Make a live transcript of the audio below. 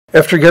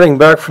After getting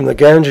back from the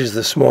Ganges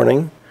this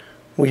morning,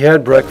 we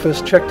had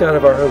breakfast, checked out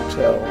of our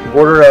hotel, and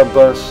boarded our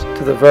bus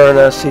to the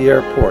Varanasi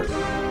airport.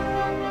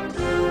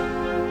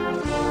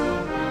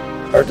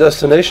 Our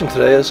destination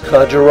today is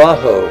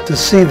Khajuraho to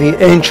see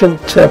the ancient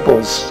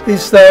temples.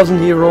 These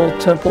 1,000-year-old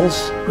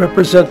temples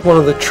represent one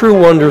of the true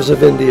wonders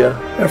of India.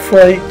 Our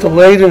flight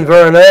delayed in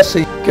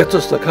Varanasi gets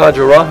us to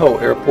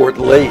Khajuraho airport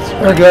late.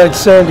 Our guide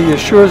Sandy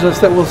assures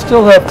us that we'll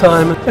still have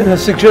time and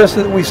has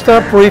suggested that we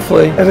stop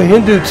briefly at a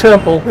Hindu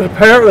temple that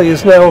apparently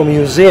is now a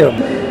museum.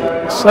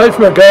 Aside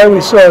from a guy we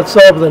saw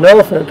outside with an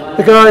elephant,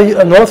 the guy,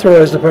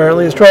 unauthorized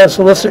apparently, is trying to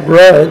solicit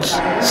rides.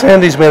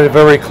 Sandy's made it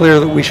very clear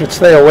that we should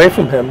stay away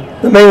from him.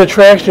 The main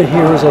attraction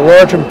here is a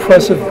large,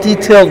 impressive,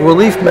 detailed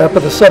relief map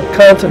of the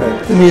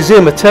subcontinent. The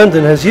museum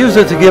attendant has used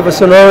it to give us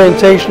an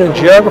orientation and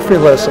geography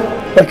lesson.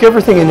 Like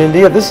everything in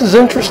India, this is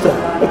interesting.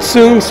 But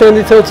soon,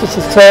 Sandy tells us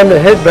it's time to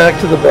head back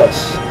to the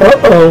bus.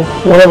 Uh-oh,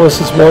 one of us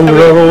has wandered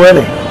out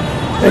already.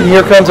 And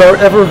here comes our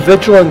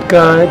ever-vigilant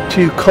guide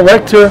to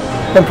collect her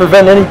and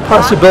prevent any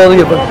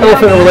possibility of an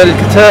elephant-related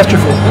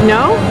catastrophe.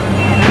 No?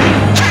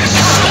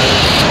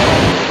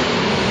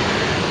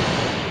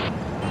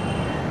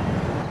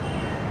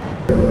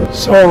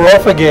 So we're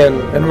off again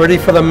and ready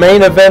for the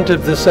main event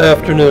of this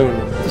afternoon,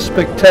 the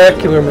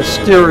spectacular,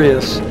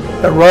 mysterious,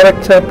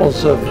 erotic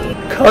temples of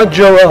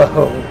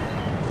Khajuraho.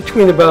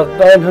 Between about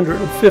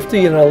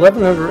 950 and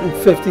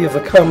 1150 of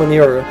the Common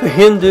Era, the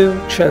Hindu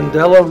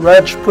Chandella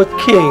Rajput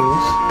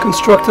kings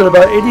constructed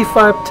about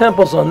 85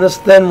 temples on this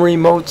then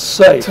remote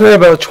site. Today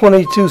about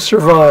 22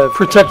 survive,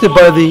 protected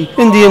by the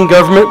Indian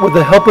government with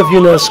the help of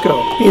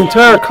UNESCO. The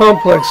entire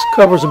complex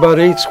covers about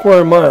 8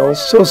 square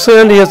miles, so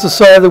Sandy has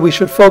decided that we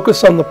should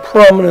focus on the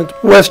prominent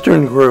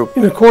Western group.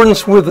 In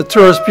accordance with the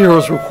Tourist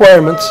Bureau's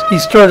requirements,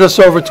 he's turned us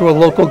over to a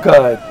local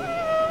guide.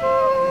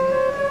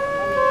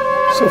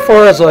 So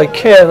far as I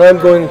can, I'm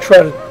going to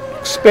try to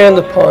expand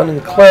upon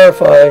and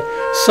clarify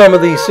some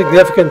of the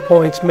significant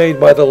points made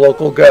by the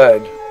local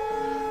guide.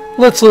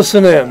 Let's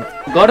listen in.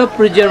 God of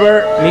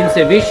Preserver means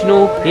a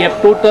Vishnu. He have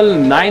total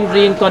 9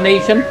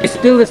 reincarnation.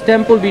 Still this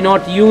temple we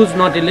not use,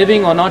 not a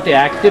living or not an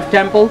active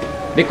temple,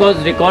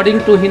 because according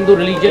to Hindu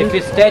religion, if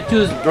a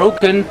statue is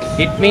broken,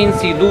 it means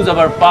he lose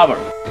our power.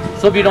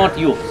 So we don't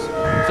use.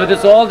 So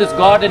this all this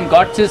god and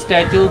goddess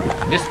statue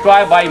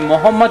destroyed by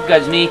Muhammad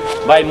Ghazni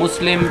by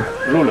Muslim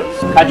rulers.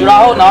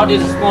 Khajuraho now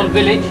is a small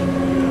village.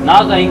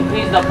 Now they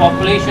increase the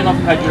population of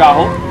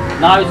Khajuraho.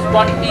 Now it's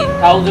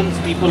 20,000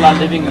 people are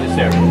living in this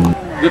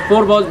area.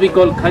 Before was we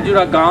call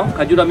Khajura Gaon.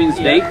 Khajura means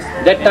dates.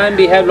 That time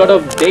we have lot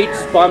of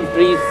dates, palm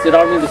trees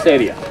surrounding this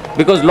area.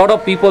 Because lot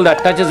of people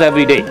that touches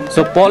every day.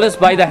 So polish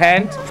by the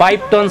hand,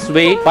 5 tons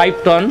weight,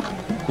 5 ton,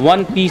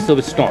 1 piece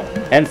of stone.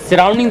 And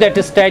surrounding that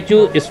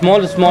statue, a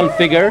small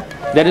figure.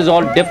 That is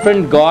all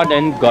different god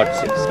and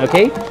goddesses.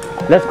 Okay,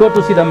 let's go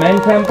to see the main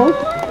temple.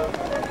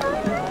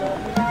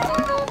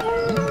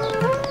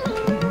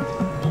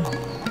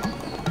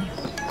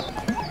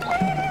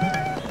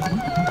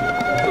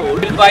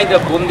 Built by the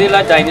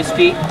Bundela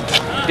dynasty,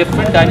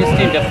 different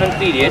dynasty in different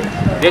period.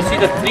 They see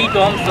the 3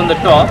 tombs on the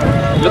top.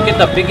 Look at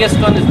the biggest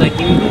one is the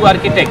Hindu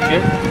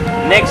architecture.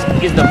 Next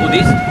is the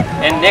Buddhist,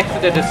 and next to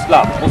that is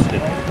Islam,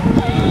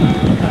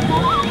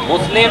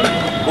 Muslim,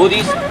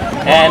 Buddhist,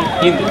 and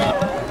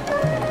Hindu.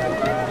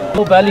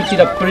 Valley see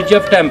the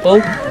preserved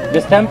temple.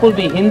 This temple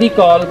we Hindi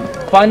call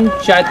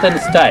Panchayatan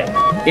style.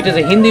 It is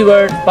a Hindi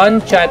word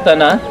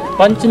Panchayatana.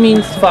 Panch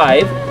means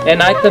 5 and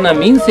Ayatana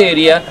means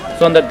area.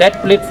 So on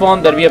that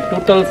platform there we have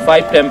total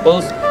 5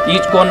 temples.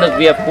 Each corner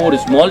we have 4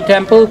 small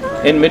temple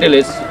and middle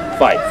is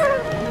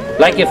 5.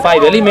 Like a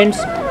 5 elements,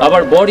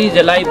 our body is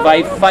alive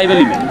by 5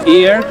 elements.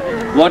 Air,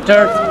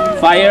 water,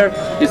 fire,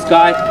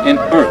 sky and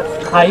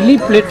earth. Highly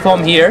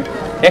platform here.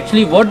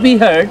 Actually what we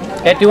heard,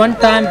 at one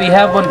time we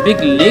have one big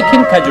lake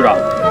in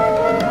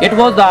Khajuraho. It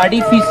was the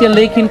artificial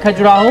lake in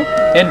Khajuraho,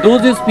 and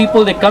those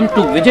people they come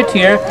to visit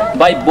here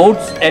by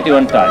boats at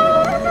one time.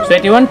 So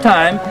at one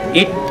time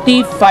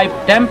 85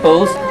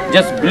 temples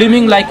just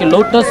blooming like a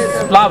lotus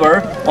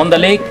flower on the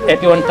lake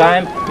at one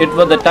time. It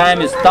was the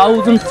time is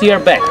thousands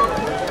years back.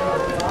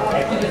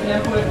 Actually this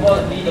temple it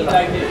was leading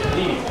like this.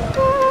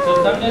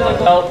 So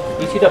sometimes ago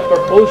you see the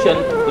proportion,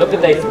 look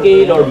at the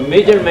scale or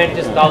measurement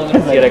is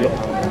thousands years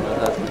ago.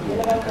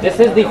 This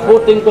is the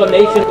 4th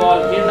incarnation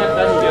called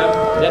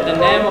Hiranyakashipu, that's the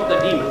name of the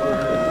demon.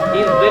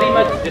 He is very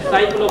much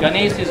disciple of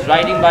Ganesh, is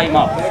riding by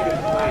mouth.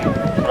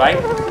 Right?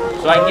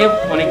 So I give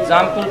one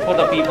example for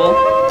the people.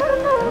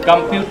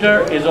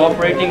 Computer is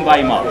operating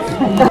by mouse.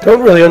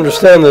 Don't really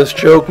understand this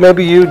joke.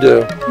 Maybe you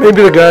do.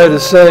 Maybe the guide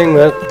is saying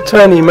that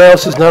tiny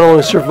mouse has not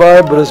only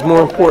survived, but is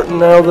more important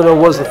now than it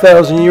was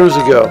 1,000 years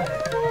ago.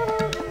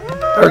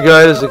 Our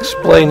guide is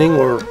explaining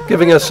or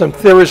giving us some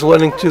theories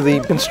relating to the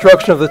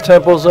construction of the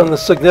temples and the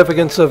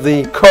significance of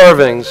the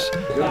carvings.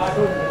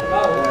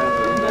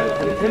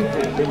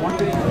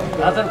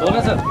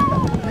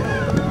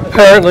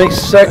 Apparently,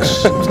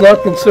 sex is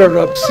not considered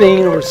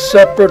obscene or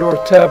separate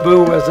or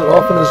taboo as it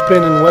often has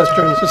been in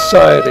Western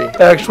society.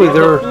 Actually,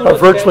 there are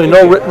virtually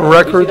no written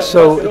records,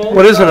 so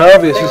what isn't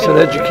obvious is an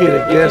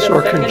educated guess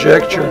or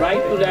conjecture. Right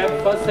to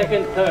left, first,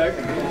 second, third.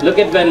 Look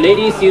at when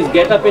ladies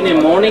get up in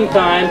the morning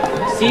time.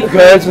 The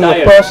guide's in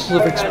the process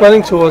of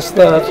explaining to us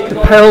that the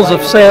panels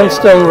of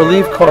sandstone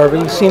relief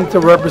carving seem to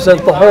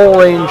represent the whole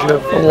range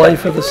of the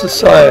life of the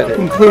society,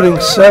 including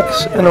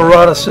sex and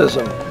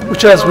eroticism,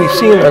 which, as we've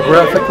seen, are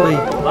graphically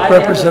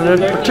represented,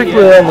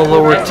 particularly on the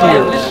lower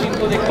tiers.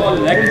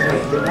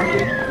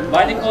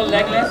 Why they call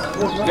legless?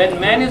 When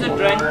man is a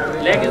drunk,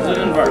 leg is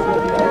doesn't work.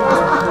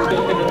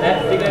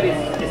 That figure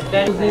is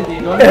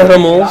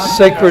Animals,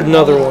 sacred and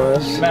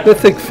otherwise,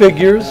 mythic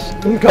figures,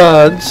 and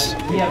gods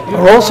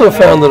are also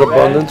found in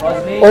abundance,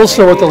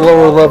 also at the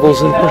lower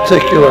levels in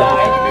particular.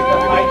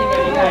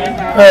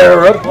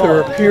 Higher up, there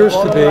appears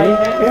to be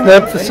an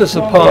emphasis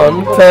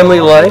upon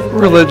family life,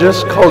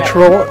 religious,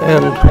 cultural,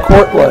 and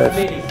court life.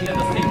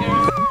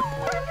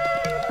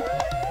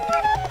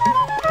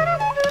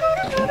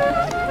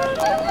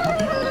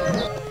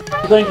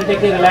 He's going to take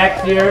a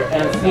relax here,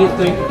 and she is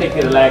going to take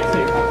a relax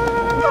here.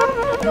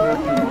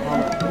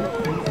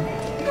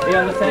 See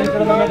on the center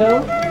of the middle?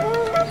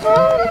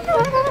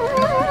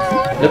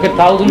 Look at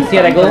thousands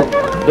years ago,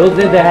 those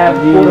days they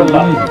have pure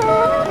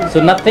love.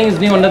 So nothing is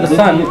new under the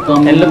sun.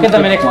 And look at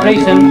them in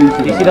expression,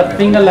 you see the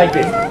finger like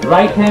this.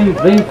 Right hand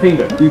ring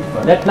finger.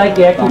 That's like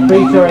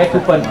acupressure or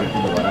acupuncture.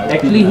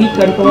 Actually he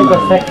controls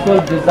the sexual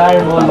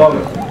desire no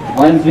longer.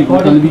 Once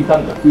recording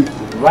becomes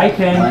right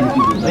hand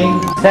ring.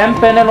 Same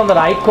panel on the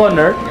right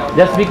corner,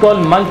 just we call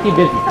monkey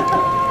business.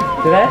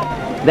 See that?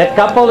 That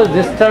couple is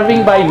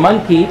disturbing by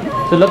monkey.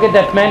 So look at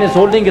that man is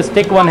holding a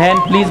stick one hand,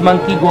 please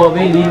monkey go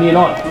away, leave me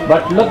alone.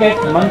 But look at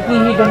monkey,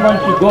 he don't want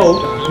to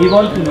go, he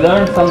wants to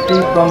learn something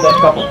from that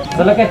couple.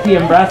 So look at he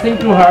embracing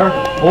to her,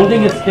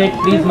 holding a stick,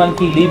 please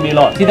monkey, leave me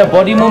alone. See the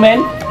body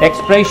movement,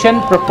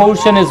 expression,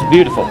 proportion is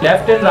beautiful.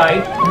 Left and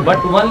right, but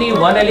only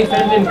one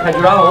elephant in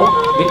Khajuraho,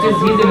 which is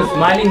he's in a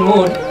smiling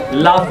mood,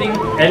 laughing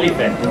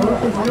elephant.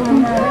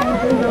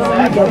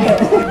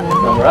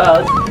 Somewhere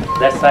else,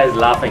 that side is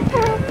laughing.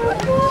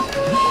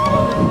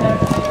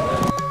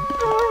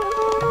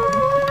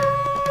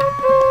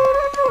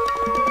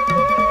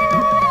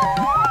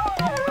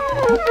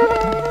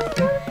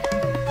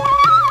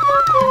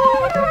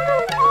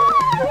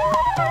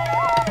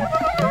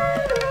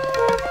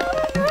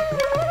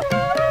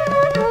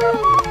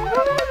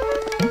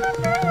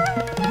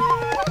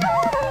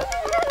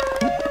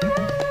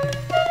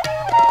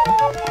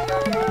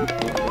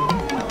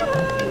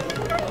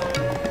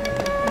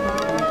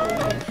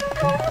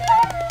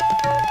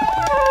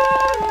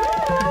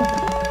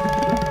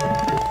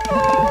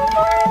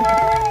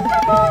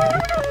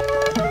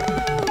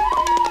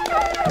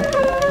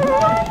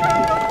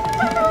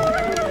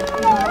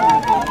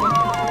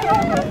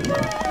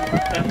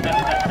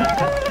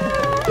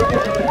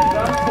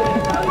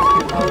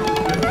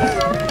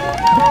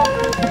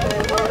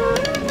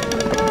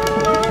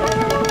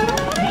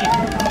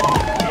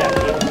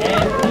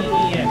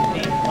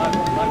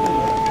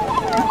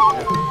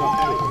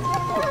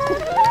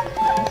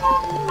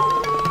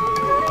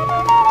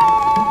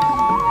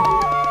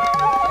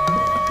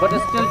 But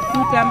there's still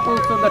two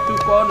temples on the two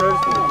corners.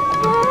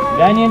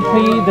 Banyan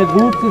tree, the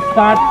roots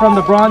start from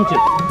the branches.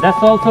 That's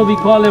also we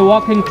call a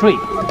walking tree.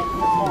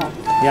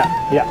 Yeah.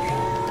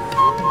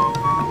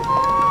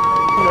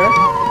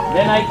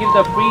 Then I give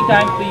the free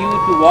time for you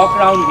to walk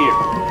around here.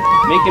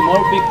 Make a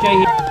more picture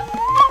here.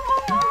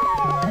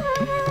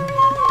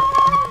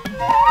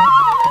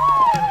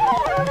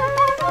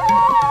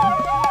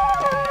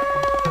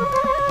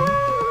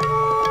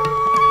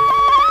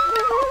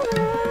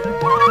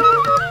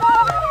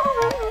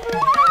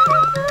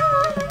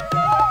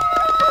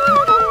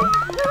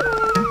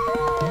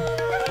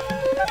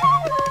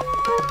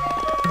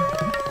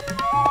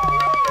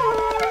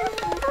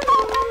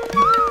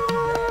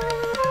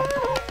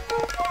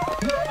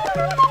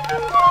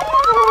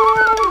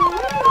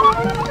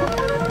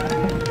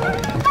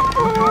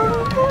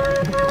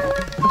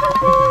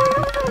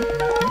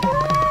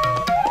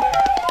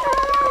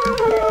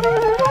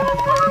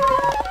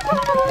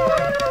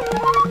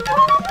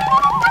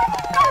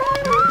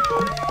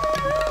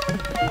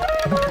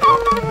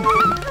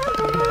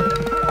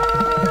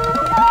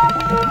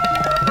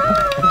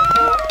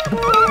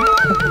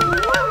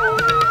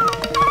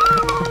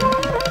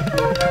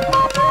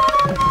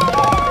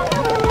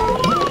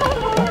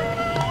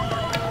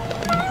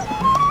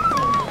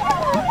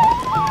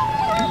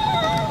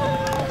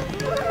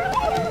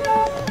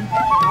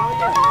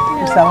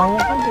 Selling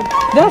it?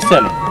 They're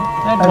selling.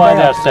 That's why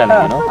they're selling,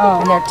 you know. Oh,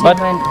 And they're But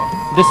 200.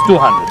 this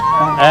 200.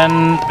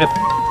 And if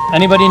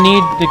anybody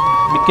need,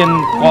 we can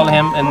call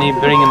him and he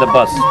bring in the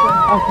bus.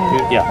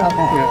 okay. Yeah.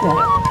 Okay.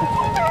 Yeah.